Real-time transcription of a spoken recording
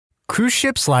Cruise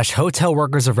ship / hotel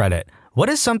workers of Reddit. What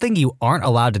is something you aren't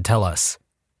allowed to tell us?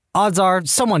 Odds are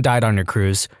someone died on your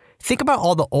cruise. Think about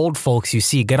all the old folks you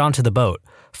see get onto the boat.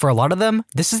 For a lot of them,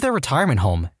 this is their retirement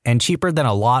home, and cheaper than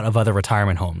a lot of other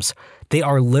retirement homes. They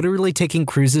are literally taking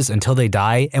cruises until they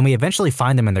die, and we eventually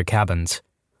find them in their cabins.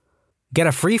 Get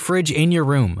a free fridge in your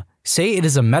room. Say it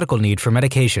is a medical need for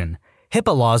medication.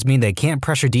 HIPAA laws mean they can't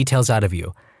pressure details out of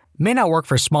you. May not work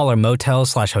for smaller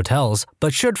motels / hotels,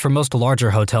 but should for most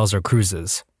larger hotels or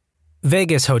cruises.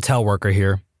 Vegas hotel worker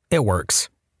here. It works.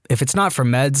 If it's not for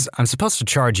meds, I'm supposed to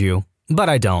charge you, but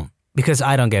I don't, because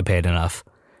I don't get paid enough.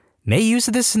 May use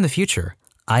this in the future.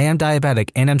 I am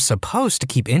diabetic and am supposed to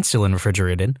keep insulin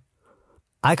refrigerated.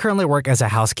 I currently work as a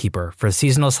housekeeper for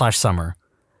seasonal / summer.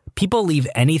 People leave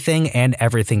anything and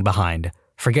everything behind.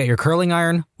 Forget your curling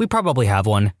iron? We probably have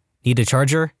one. Need a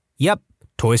charger? Yep.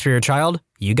 Toys for your child?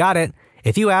 You got it.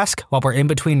 If you ask while we're in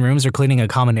between rooms or cleaning a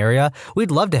common area, we'd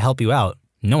love to help you out.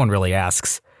 No one really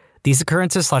asks. These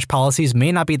occurrences / policies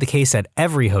may not be the case at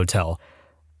every hotel.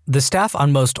 The staff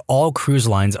on most all cruise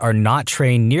lines are not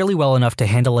trained nearly well enough to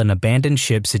handle an abandoned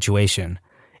ship situation.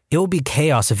 It will be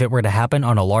chaos if it were to happen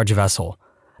on a large vessel.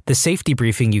 The safety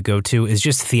briefing you go to is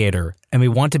just theater, and we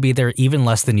want to be there even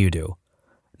less than you do.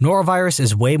 Norovirus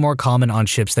is way more common on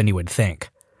ships than you would think.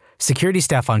 Security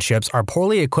staff on ships are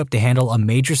poorly equipped to handle a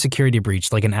major security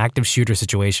breach like an active shooter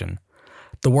situation.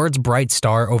 The words bright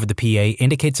star over the PA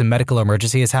indicates a medical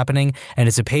emergency is happening and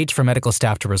is a page for medical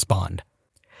staff to respond.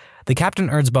 The captain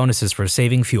earns bonuses for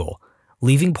saving fuel.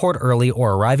 Leaving port early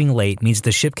or arriving late means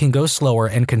the ship can go slower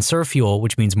and conserve fuel,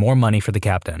 which means more money for the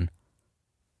captain.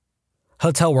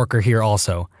 Hotel worker here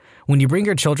also. When you bring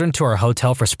your children to our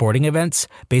hotel for sporting events,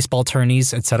 baseball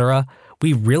tourneys, etc.,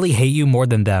 we really hate you more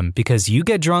than them because you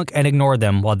get drunk and ignore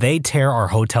them while they tear our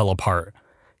hotel apart.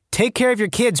 Take care of your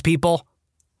kids, people!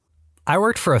 I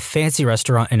worked for a fancy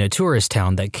restaurant in a tourist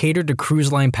town that catered to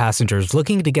cruise line passengers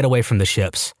looking to get away from the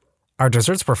ships. Our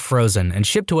desserts were frozen and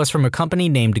shipped to us from a company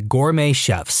named Gourmet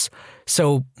Chefs.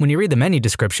 So when you read the menu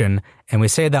description and we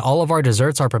say that all of our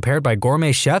desserts are prepared by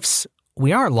gourmet chefs,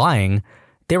 we aren't lying.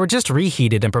 They were just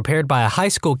reheated and prepared by a high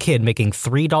school kid making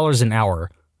 $3 an hour.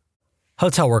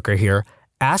 Hotel worker here.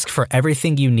 Ask for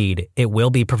everything you need. It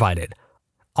will be provided.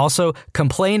 Also,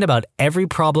 complain about every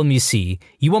problem you see.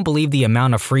 You won't believe the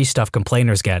amount of free stuff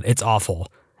complainers get. It's awful.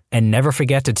 And never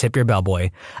forget to tip your bellboy.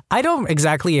 I don't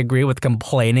exactly agree with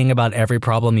complaining about every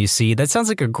problem you see. That sounds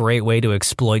like a great way to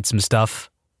exploit some stuff.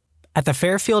 At the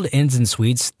Fairfield Inns and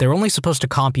Suites, they're only supposed to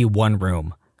comp you one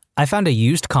room. I found a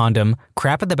used condom,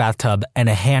 crap in the bathtub, and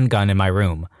a handgun in my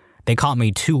room. They comped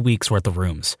me 2 weeks worth of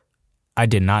rooms. I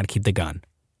did not keep the gun.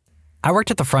 I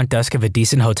worked at the front desk of a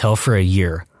decent hotel for a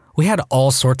year. We had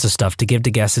all sorts of stuff to give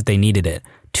to guests if they needed it.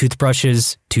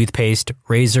 Toothbrushes, toothpaste,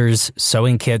 razors,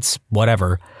 sewing kits,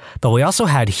 whatever. But we also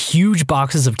had huge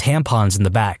boxes of tampons in the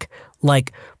back.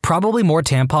 Like, probably more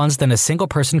tampons than a single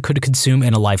person could consume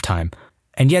in a lifetime.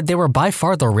 And yet they were by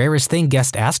far the rarest thing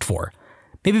guests asked for.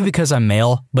 Maybe because I'm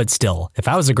male, but still, if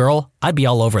I was a girl, I'd be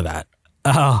all over that.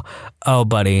 Oh,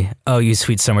 buddy. Oh, you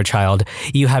sweet summer child.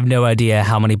 You have no idea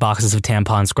how many boxes of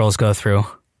tampons girls go through.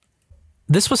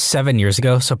 This was 7 years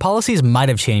ago, so policies might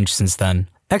have changed since then.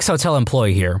 Ex-hotel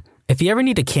employee here. If you ever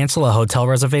need to cancel a hotel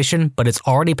reservation, but it's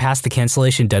already past the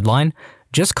cancellation deadline,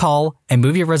 just call and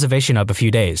move your reservation up a few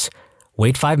days.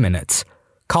 Wait 5 minutes.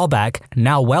 Call back,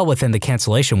 now well within the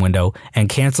cancellation window, and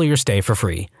cancel your stay for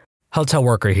free. Hotel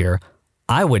worker here.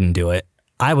 I wouldn't do it.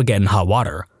 I would get in hot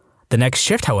water. The next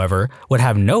shift, however, would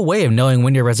have no way of knowing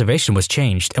when your reservation was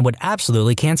changed and would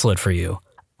absolutely cancel it for you.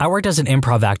 I worked as an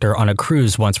improv actor on a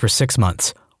cruise once for 6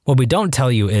 months. What we don't tell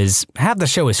you is, half the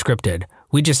show is scripted.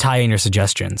 We just tie in your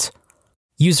suggestions.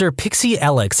 User Pixie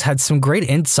Alex had some great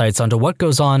insights onto what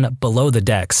goes on below the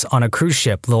decks on a cruise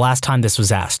ship the last time this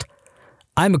was asked.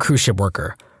 I'm a cruise ship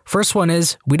worker. First one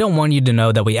is, we don't want you to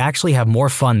know that we actually have more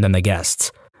fun than the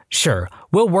guests. Sure,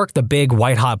 we'll work the big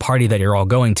white-hot party that you're all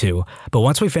going to, but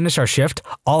once we finish our shift,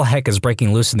 all heck is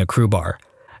breaking loose in the crew bar.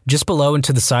 Just below and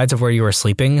to the sides of where you are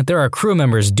sleeping, there are crew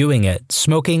members doing it,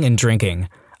 smoking and drinking.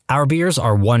 Our beers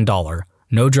are $1.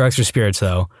 No drugs or spirits,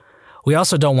 though. We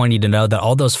also don't want you to know that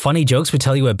all those funny jokes we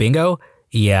tell you at bingo?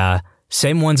 Yeah,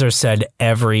 same ones are said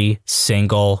every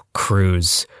single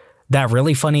cruise. That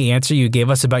really funny answer you gave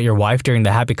us about your wife during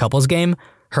the Happy Couples game?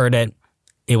 Heard it.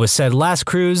 It was said last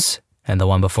cruise, and the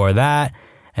one before that,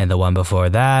 and the one before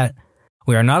that.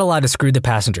 We are not allowed to screw the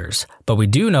passengers, but we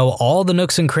do know all the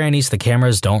nooks and crannies the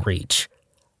cameras don't reach.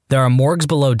 There are morgues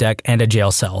below deck and a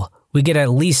jail cell. We get at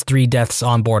least 3 deaths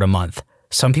on board a month.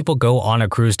 Some people go on a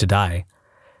cruise to die.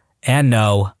 And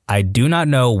no, I do not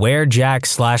know where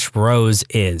Jack/Rose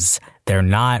is. They're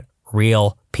not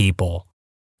real people.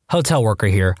 Hotel worker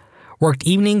here. Worked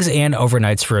evenings and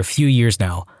overnights for a few years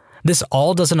now. This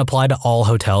all doesn't apply to all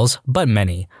hotels, but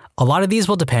many. A lot of these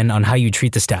will depend on how you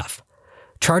treat the staff.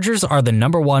 Chargers are the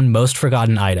 #1 most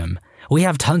forgotten item. We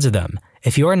have tons of them.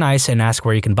 If you are nice and ask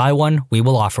where you can buy one, we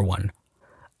will offer one.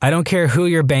 I don't care who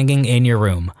you're banging in your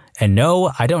room. And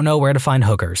no, I don't know where to find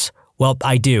hookers. Well,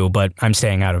 I do, but I'm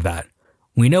staying out of that.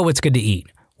 We know what's good to eat.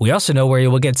 We also know where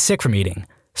you will get sick from eating.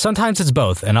 Sometimes it's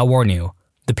both, and I'll warn you.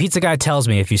 The pizza guy tells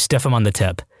me if you stiff him on the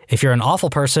tip. If you're an awful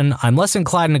person, I'm less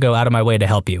inclined to go out of my way to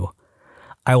help you.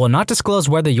 I will not disclose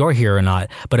whether you're here or not,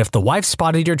 but if the wife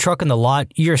spotted your truck in the lot,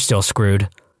 you're still screwed.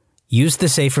 Use the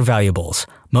safe for valuables.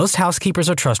 Most housekeepers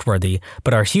are trustworthy,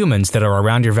 but are humans that are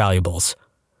around your valuables.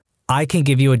 I can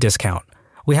give you a discount.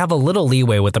 We have a little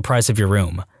leeway with the price of your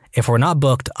room. If we're not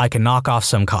booked, I can knock off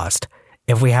some cost.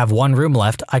 If we have one room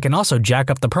left, I can also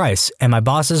jack up the price, and my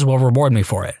bosses will reward me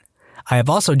for it. I have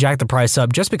also jacked the price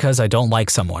up just because I don't like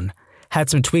someone. Had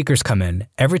some tweakers come in.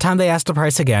 Every time they asked the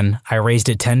price again, I raised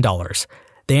it $10.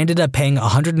 They ended up paying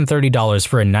 $130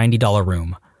 for a $90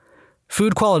 room.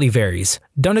 Food quality varies.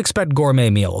 Don't expect gourmet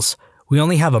meals. We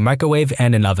only have a microwave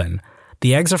and an oven.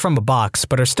 The eggs are from a box,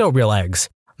 but are still real eggs.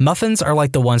 Muffins are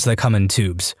like the ones that come in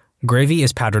tubes. Gravy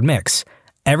is powdered mix.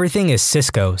 Everything is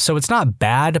Cisco, so it's not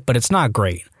bad, but it's not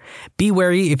great. Be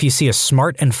wary if you see a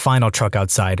Smart and Final truck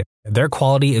outside. Their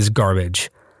quality is garbage.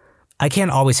 I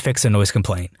can't always fix a noise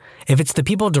complaint. If it's the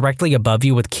people directly above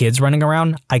you with kids running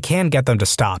around, I can get them to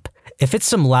stop. If it's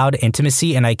some loud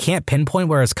intimacy and I can't pinpoint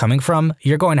where it's coming from,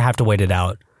 you're going to have to wait it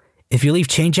out. If you leave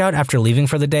change out after leaving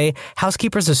for the day,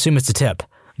 housekeepers assume it's a tip.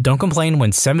 Don't complain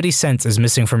when 70 cents is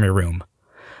missing from your room.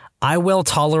 I will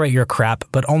tolerate your crap,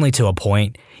 but only to a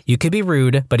point. You could be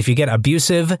rude, but if you get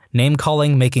abusive,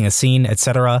 name-calling, making a scene,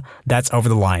 etc., that's over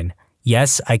the line.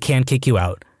 Yes, I can kick you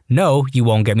out. No, you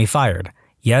won't get me fired.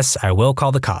 Yes, I will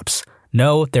call the cops.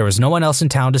 No, there was no one else in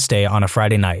town to stay on a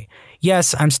Friday night.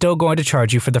 Yes, I'm still going to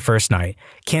charge you for the first night.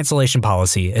 Cancellation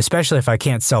policy, especially if I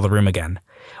can't sell the room again.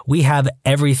 We have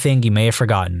everything you may have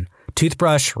forgotten.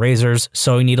 Toothbrush, razors,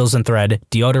 sewing needles and thread,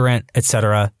 deodorant,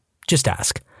 etc. Just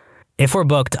ask. If we're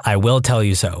booked, I will tell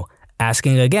you so.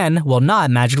 Asking again will not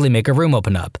magically make a room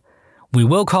open up. We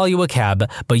will call you a cab,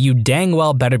 but you dang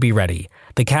well better be ready.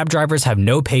 The cab drivers have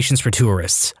no patience for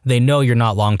tourists. They know you're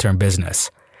not long-term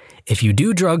business. If you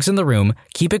do drugs in the room,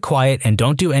 keep it quiet and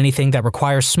don't do anything that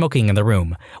requires smoking in the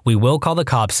room. We will call the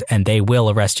cops and they will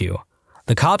arrest you.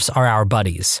 The cops are our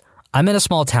buddies. I'm in a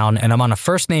small town and I'm on a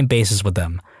first-name basis with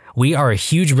them. We are a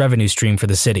huge revenue stream for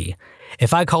the city.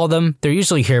 If I call them, they're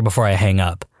usually here before I hang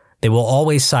up. They will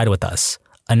always side with us.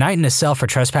 A night in a cell for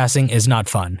trespassing is not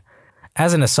fun.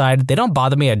 As an aside, they don't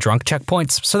bother me at drunk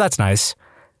checkpoints, so that's nice.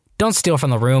 Don't steal from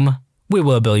the room. We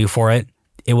will bill you for it.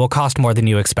 It will cost more than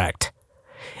you expect.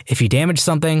 If you damage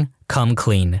something, come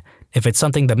clean. If it's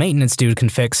something the maintenance dude can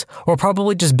fix, we'll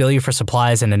probably just bill you for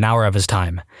supplies and an hour of his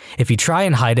time. If you try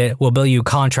and hide it, we'll bill you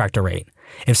contractor rate.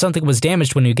 If something was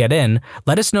damaged when you get in,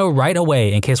 let us know right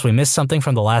away in case we missed something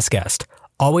from the last guest.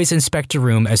 Always inspect your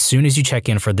room as soon as you check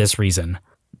in for this reason.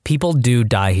 People do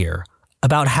die here.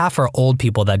 About half are old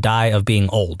people that die of being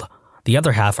old. The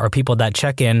other half are people that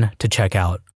check in to check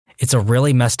out. It's a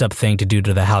really messed up thing to do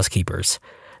to the housekeepers.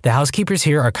 The housekeepers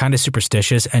here are kind of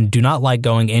superstitious and do not like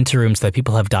going into rooms that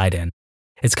people have died in.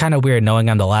 It's kind of weird knowing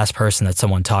I'm the last person that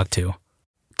someone talked to.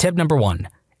 Tip number 1.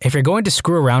 If you're going to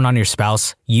screw around on your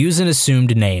spouse, use an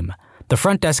assumed name. The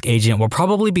front desk agent will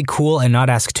probably be cool and not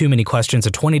ask too many questions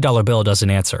a $20 bill doesn't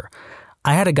answer.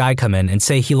 I had a guy come in and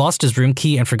say he lost his room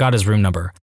key and forgot his room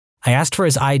number. I asked for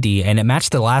his ID and it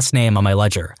matched the last name on my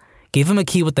ledger. Gave him a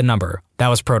key with the number. That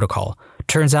was protocol.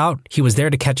 Turns out he was there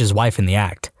to catch his wife in the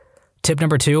act. Tip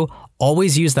number 2,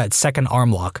 always use that second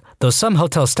arm lock, though some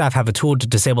hotel staff have a tool to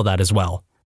disable that as well.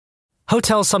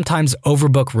 Hotels sometimes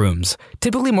overbook rooms,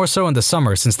 typically more so in the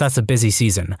summer since that's a busy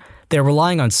season. They're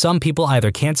relying on some people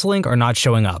either canceling or not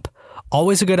showing up.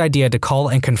 Always a good idea to call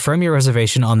and confirm your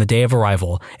reservation on the day of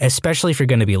arrival, especially if you're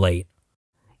going to be late.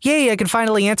 Yay, I can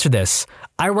finally answer this.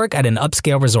 I work at an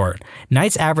upscale resort.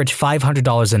 Nights average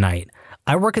 $500 a night.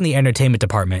 I work in the entertainment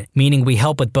department, meaning we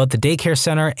help with both the daycare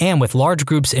center and with large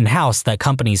groups in-house that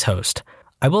companies host.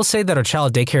 I will say that our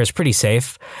child daycare is pretty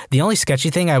safe. The only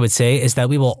sketchy thing I would say is that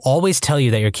we will always tell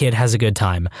you that your kid has a good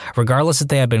time, regardless if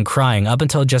they have been crying up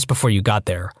until just before you got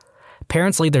there.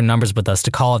 Parents leave their numbers with us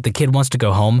to call if the kid wants to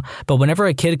go home, but whenever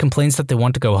a kid complains that they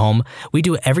want to go home, we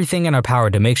do everything in our power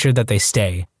to make sure that they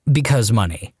stay. Because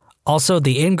money. Also,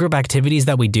 the in-group activities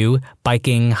that we do,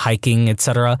 biking, hiking,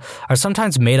 etc., are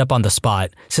sometimes made up on the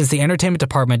spot, since the entertainment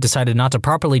department decided not to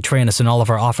properly train us in all of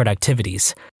our offered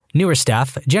activities. Newer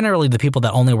staff, generally the people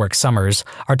that only work summers,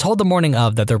 are told the morning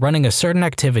of that they're running a certain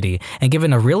activity and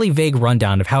given a really vague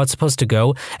rundown of how it's supposed to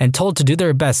go and told to do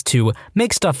their best to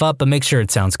make stuff up but make sure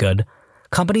it sounds good.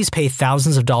 Companies pay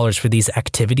thousands of dollars for these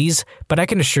activities, but I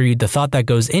can assure you the thought that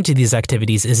goes into these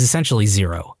activities is essentially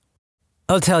zero.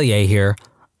 Hotelier here.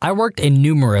 I worked in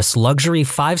numerous luxury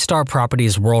 5-star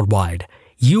properties worldwide.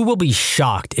 You will be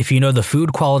shocked if you know the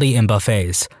food quality in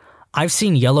buffets. I've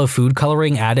seen yellow food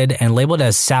coloring added and labeled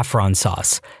as saffron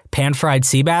sauce. Pan-fried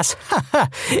sea bass?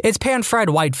 It's pan-fried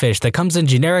whitefish that comes in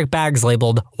generic bags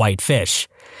labeled whitefish.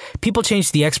 People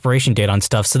change the expiration date on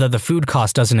stuff so that the food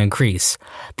cost doesn't increase.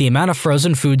 The amount of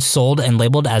frozen food sold and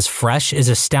labeled as fresh is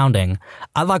astounding.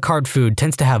 A la carte food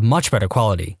tends to have much better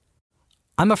quality.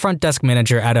 I'm a front desk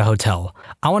manager at a hotel.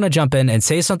 I want to jump in and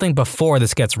say something before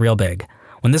this gets real big.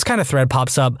 When this kind of thread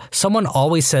pops up, someone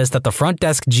always says that the front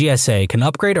desk GSA can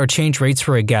upgrade or change rates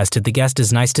for a guest if the guest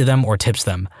is nice to them or tips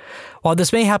them. While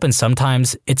this may happen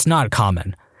sometimes, it's not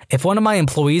common. If one of my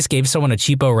employees gave someone a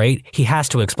cheapo rate, he has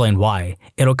to explain why.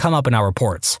 It'll come up in our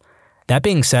reports. That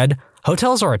being said,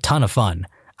 hotels are a ton of fun.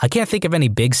 I can't think of any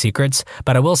big secrets,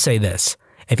 but I will say this.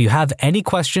 If you have any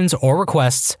questions or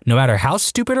requests, no matter how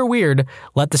stupid or weird,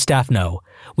 let the staff know.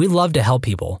 We love to help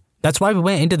people. That's why we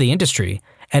went into the industry.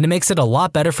 And it makes it a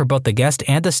lot better for both the guest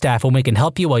and the staff when we can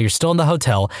help you while you're still in the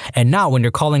hotel and not when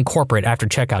you're calling corporate after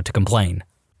checkout to complain.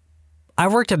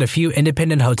 I've worked at a few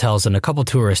independent hotels in a couple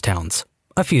tourist towns.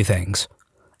 A few things.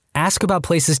 Ask about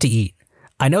places to eat.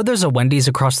 I know there's a Wendy's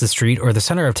across the street or the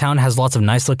center of town has lots of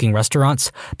nice-looking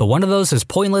restaurants, but one of those is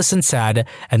pointless and sad,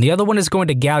 and the other one is going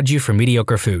to gouge you for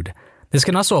mediocre food. This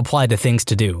can also apply to things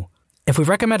to do. If we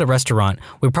recommend a restaurant,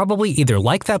 we probably either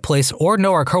like that place or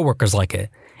know our coworkers like it.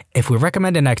 If we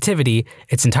recommend an activity,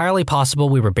 it's entirely possible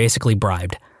we were basically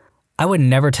bribed. I would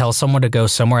never tell someone to go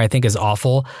somewhere I think is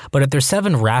awful, but if there's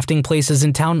 7 rafting places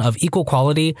in town of equal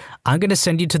quality, I'm going to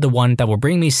send you to the one that will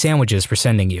bring me sandwiches for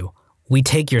sending you. We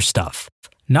take your stuff.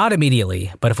 Not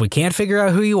immediately, but if we can't figure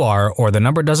out who you are or the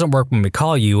number doesn't work when we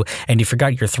call you and you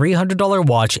forgot your $300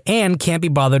 watch and can't be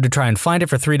bothered to try and find it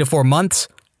for 3 to 4 months,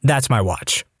 that's my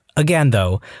watch. Again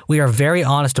though, we are very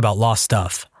honest about lost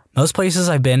stuff. Most places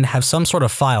I've been have some sort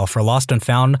of file for lost and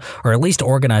found, or at least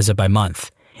organize it by month.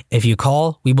 If you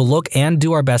call, we will look and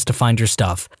do our best to find your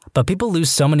stuff, but people lose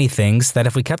so many things that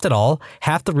if we kept it all,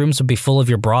 half the rooms would be full of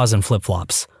your bras and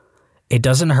flip-flops. It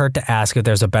doesn't hurt to ask if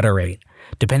there's a better rate.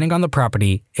 Depending on the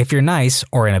property, if you're nice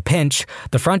or in a pinch,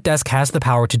 the front desk has the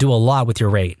power to do a lot with your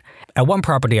rate. At one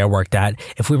property I worked at,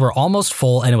 if we were almost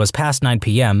full and it was past 9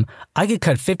 p.m., I could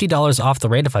cut $50 off the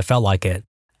rate if I felt like it.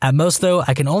 At most though,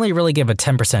 I can only really give a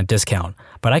 10% discount,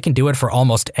 but I can do it for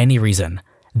almost any reason.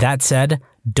 That said,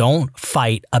 don't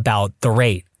fight about the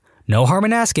rate. No harm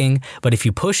in asking, but if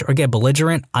you push or get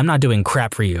belligerent, I'm not doing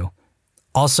crap for you.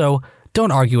 Also,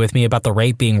 don't argue with me about the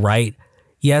rate being right.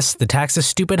 Yes, the tax is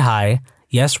stupid high.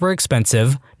 Yes, we're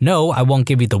expensive. No, I won't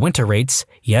give you the winter rates.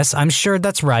 Yes, I'm sure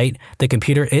that's right. The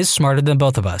computer is smarter than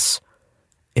both of us.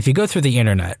 If you go through the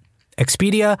internet,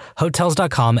 Expedia,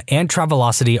 Hotels.com, and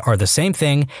Travelocity are the same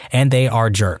thing, and they are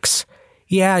jerks.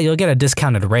 Yeah, you'll get a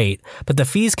discounted rate, but the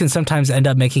fees can sometimes end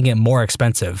up making it more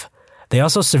expensive. They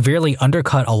also severely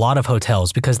undercut a lot of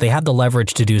hotels because they have the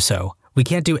leverage to do so. We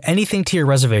can't do anything to your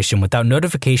reservation without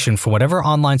notification from whatever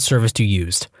online service you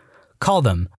used. Call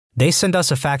them. They send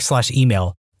us a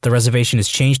fax/email. The reservation is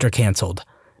changed or canceled.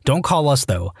 Don't call us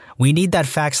though. We need that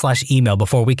fax/email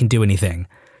before we can do anything.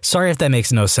 Sorry if that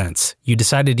makes no sense. You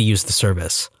decided to use the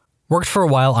service. Worked for a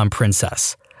while on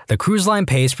Princess. The cruise line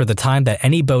pays for the time that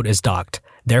any boat is docked.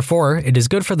 Therefore, it is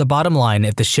good for the bottom line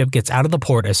if the ship gets out of the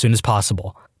port as soon as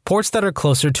possible. Ports that are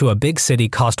closer to a big city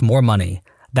cost more money.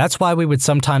 That's why we would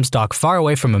sometimes dock far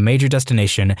away from a major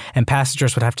destination and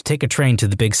passengers would have to take a train to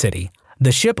the big city.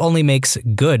 The ship only makes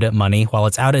good money while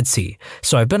it's out at sea,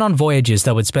 so I've been on voyages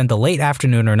that would spend the late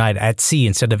afternoon or night at sea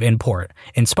instead of in port,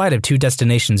 in spite of 2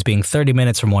 destinations being 30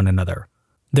 minutes from one another.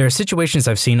 There are situations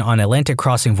I've seen on Atlantic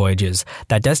crossing voyages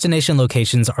that destination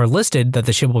locations are listed that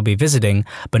the ship will be visiting,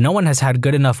 but no one has had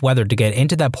good enough weather to get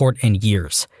into that port in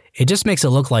years. It just makes it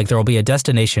look like there will be a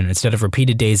destination instead of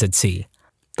repeated days at sea.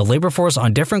 The labor force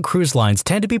on different cruise lines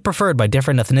tend to be preferred by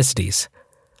different ethnicities.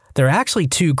 There are actually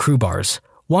 2 crew bars.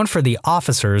 One for the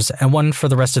officers and one for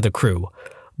the rest of the crew.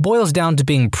 Boils down to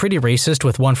being pretty racist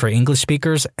with one for English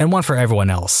speakers and one for everyone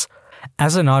else.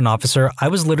 As a non-officer, I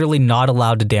was literally not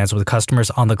allowed to dance with customers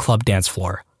on the club dance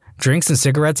floor. Drinks and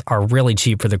cigarettes are really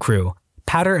cheap for the crew.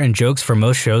 Patter and jokes for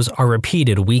most shows are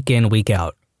repeated week in, week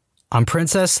out. On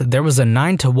Princess, there was a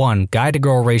 9-to-1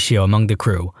 guy-to-girl ratio among the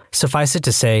crew. Suffice it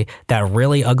to say that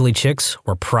really ugly chicks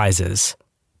were prizes.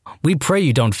 We pray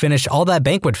you don't finish all that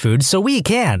banquet food so we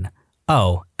can.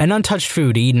 Oh, and untouched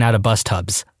food eaten out of bus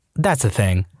tubs. That's a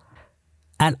thing.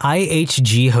 At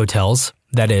IHG hotels,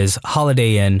 that is,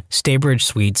 Holiday Inn, Staybridge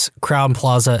Suites, Crowne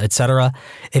Plaza, etc.,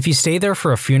 if you stay there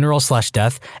for a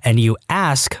funeral/death and you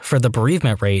ask for the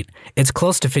bereavement rate, it's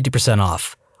close to 50%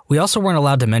 off. We also weren't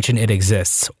allowed to mention it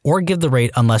exists or give the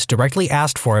rate unless directly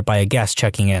asked for it by a guest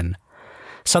checking in.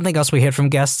 Something else we hid from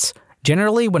guests: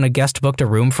 generally, when a guest booked a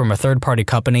room from a third-party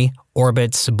company,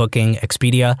 Orbitz, Booking,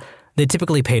 Expedia, they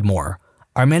typically paid more.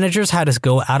 Our managers had us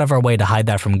go out of our way to hide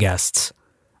that from guests.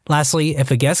 Lastly,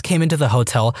 if a guest came into the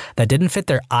hotel that didn't fit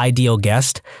their ideal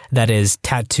guest, that is,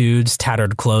 tattoos,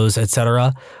 tattered clothes,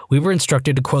 etc., we were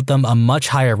instructed to quote them a much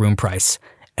higher room price,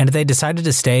 and if they decided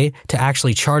to stay, to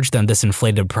actually charge them this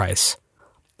inflated price.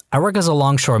 I work as a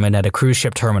longshoreman at a cruise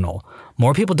ship terminal.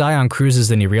 More people die on cruises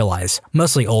than you realize,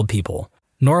 mostly old people.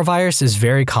 Norovirus is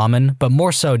very common, but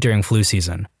more so during flu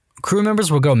season. Crew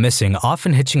members will go missing,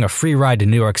 often hitching a free ride to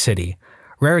New York City.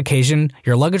 Rare occasion,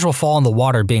 your luggage will fall in the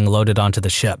water being loaded onto the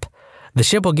ship. The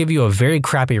ship will give you a very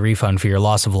crappy refund for your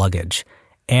loss of luggage.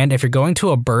 And if you're going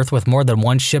to a berth with more than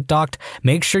one ship docked,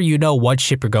 make sure you know what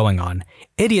ship you're going on.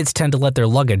 Idiots tend to let their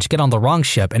luggage get on the wrong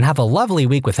ship and have a lovely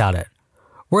week without it.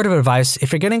 Word of advice,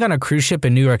 if you're getting on a cruise ship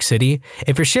in New York City,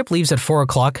 if your ship leaves at 4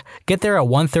 o'clock, get there at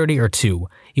 1:30 or 2.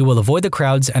 You will avoid the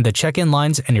crowds and the check-in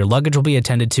lines, and your luggage will be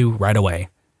attended to right away.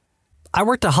 I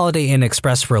worked at Holiday Inn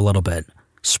Express for a little bit.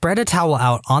 Spread a towel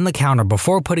out on the counter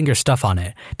before putting your stuff on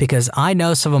it, because I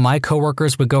know some of my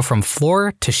coworkers would go from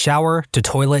floor to shower to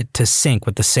toilet to sink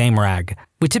with the same rag.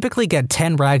 We typically get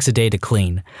 10 rags a day to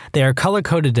clean. They are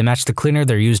color-coded to match the cleaner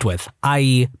they're used with,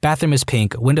 i.e., bathroom is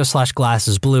pink, window/glass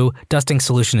is blue, dusting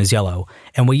solution is yellow,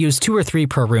 and we use 2 or 3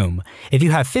 per room. If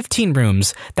you have 15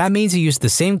 rooms, that means you use the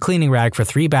same cleaning rag for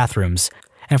 3 bathrooms.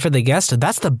 And for the guest,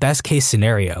 that's the best case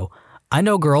scenario. I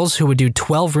know girls who would do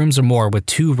 12 rooms or more with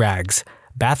 2 rags.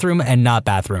 Bathroom and not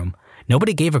bathroom.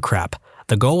 Nobody gave a crap.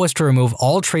 The goal was to remove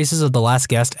all traces of the last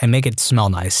guest and make it smell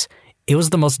nice. It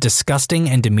was the most disgusting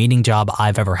and demeaning job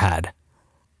I've ever had.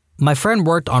 My friend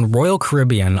worked on Royal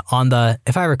Caribbean on the,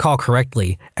 if I recall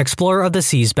correctly, Explorer of the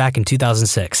Seas back in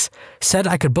 2006. Said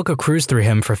I could book a cruise through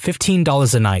him for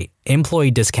 $15 a night,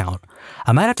 employee discount.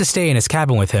 I might have to stay in his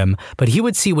cabin with him, but he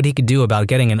would see what he could do about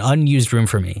getting an unused room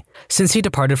for me. Since he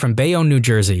departed from Bayonne, New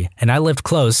Jersey, and I lived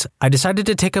close, I decided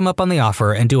to take him up on the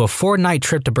offer and do a 4-night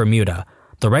trip to Bermuda.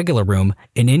 The regular room,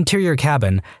 an interior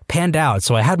cabin, panned out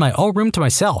so I had my own room to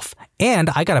myself, and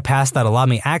I got a pass that allowed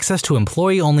me access to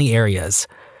employee-only areas.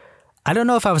 I don't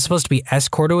know if I was supposed to be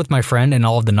escorted with my friend in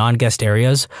all of the non-guest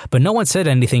areas, but no one said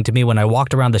anything to me when I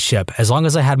walked around the ship as long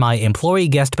as I had my employee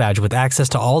guest badge with access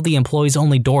to all the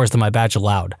employees-only doors that my badge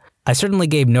allowed. I certainly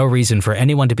gave no reason for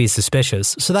anyone to be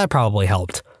suspicious, so that probably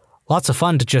helped. Lots of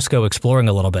fun to just go exploring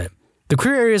a little bit. The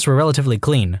crew areas were relatively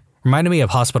clean, reminded me of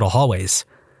hospital hallways.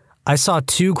 I saw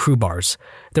 2 crew bars.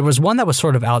 There was one that was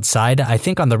sort of outside, I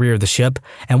think on the rear of the ship,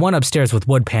 and one upstairs with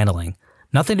wood paneling.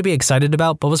 Nothing to be excited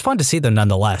about, but was fun to see them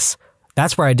nonetheless.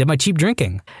 That's where I did my cheap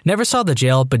drinking. Never saw the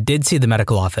jail, but did see the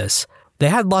medical office. They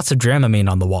had lots of Dramamine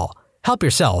on the wall. Help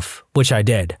yourself, which I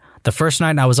did. The first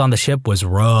night I was on the ship was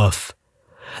rough.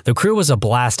 The crew was a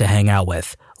blast to hang out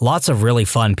with. Lots of really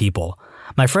fun people.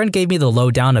 My friend gave me the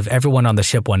lowdown of everyone on the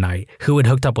ship one night, who had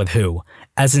hooked up with who.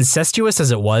 As incestuous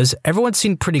as it was, everyone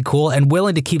seemed pretty cool and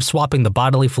willing to keep swapping the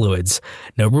bodily fluids.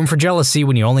 No room for jealousy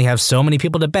when you only have so many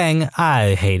people to bang.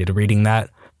 I hated reading that.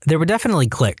 There were definitely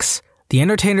cliques. The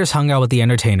entertainers hung out with the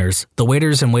entertainers, the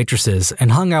waiters and waitresses,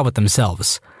 and hung out with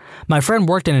themselves. My friend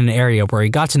worked in an area where he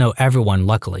got to know everyone,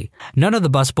 luckily. None of the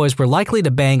busboys were likely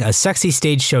to bang a sexy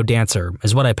stage show dancer,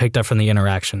 is what I picked up from the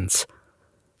interactions.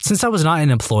 Since I was not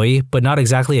an employee, but not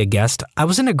exactly a guest, I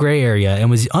was in a gray area and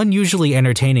was unusually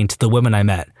entertaining to the women I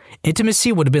met.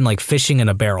 Intimacy would have been like fishing in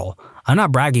a barrel. I'm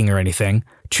not bragging or anything.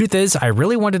 Truth is, I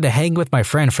really wanted to hang with my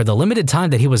friend for the limited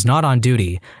time that he was not on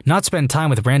duty, not spend time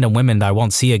with random women that I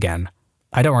won't see again.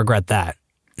 I don't regret that.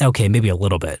 Okay, maybe a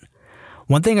little bit.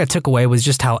 One thing I took away was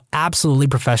just how absolutely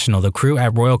professional the crew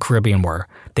at Royal Caribbean were.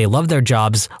 They loved their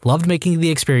jobs, loved making the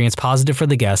experience positive for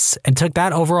the guests, and took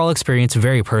that overall experience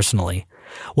very personally.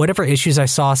 Whatever issues I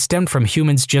saw stemmed from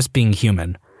humans just being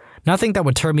human. Nothing that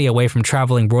would turn me away from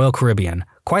traveling Royal Caribbean.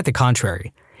 Quite the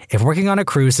contrary. If working on a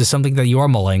cruise is something that you are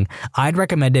mulling, I'd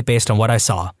recommend it based on what I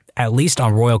saw, at least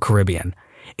on Royal Caribbean.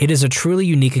 It is a truly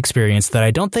unique experience that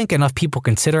I don't think enough people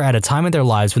consider at a time in their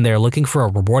lives when they are looking for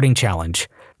a rewarding challenge.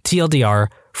 TLDR,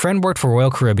 friend worked for Royal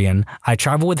Caribbean, I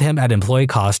traveled with him at employee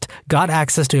cost, got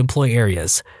access to employee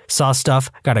areas, saw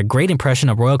stuff, got a great impression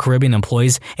of Royal Caribbean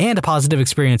employees, and a positive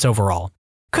experience overall.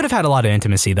 Could have had a lot of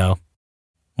intimacy though.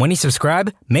 When you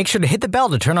subscribe, make sure to hit the bell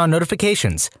to turn on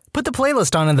notifications. Put the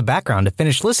playlist on in the background to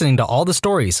finish listening to all the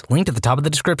stories linked at the top of the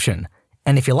description.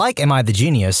 And if you like Am I the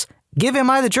Genius, give Am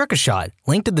I the Jerk a shot,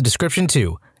 linked in the description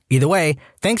too. Either way,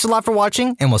 thanks a lot for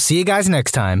watching, and we'll see you guys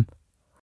next time.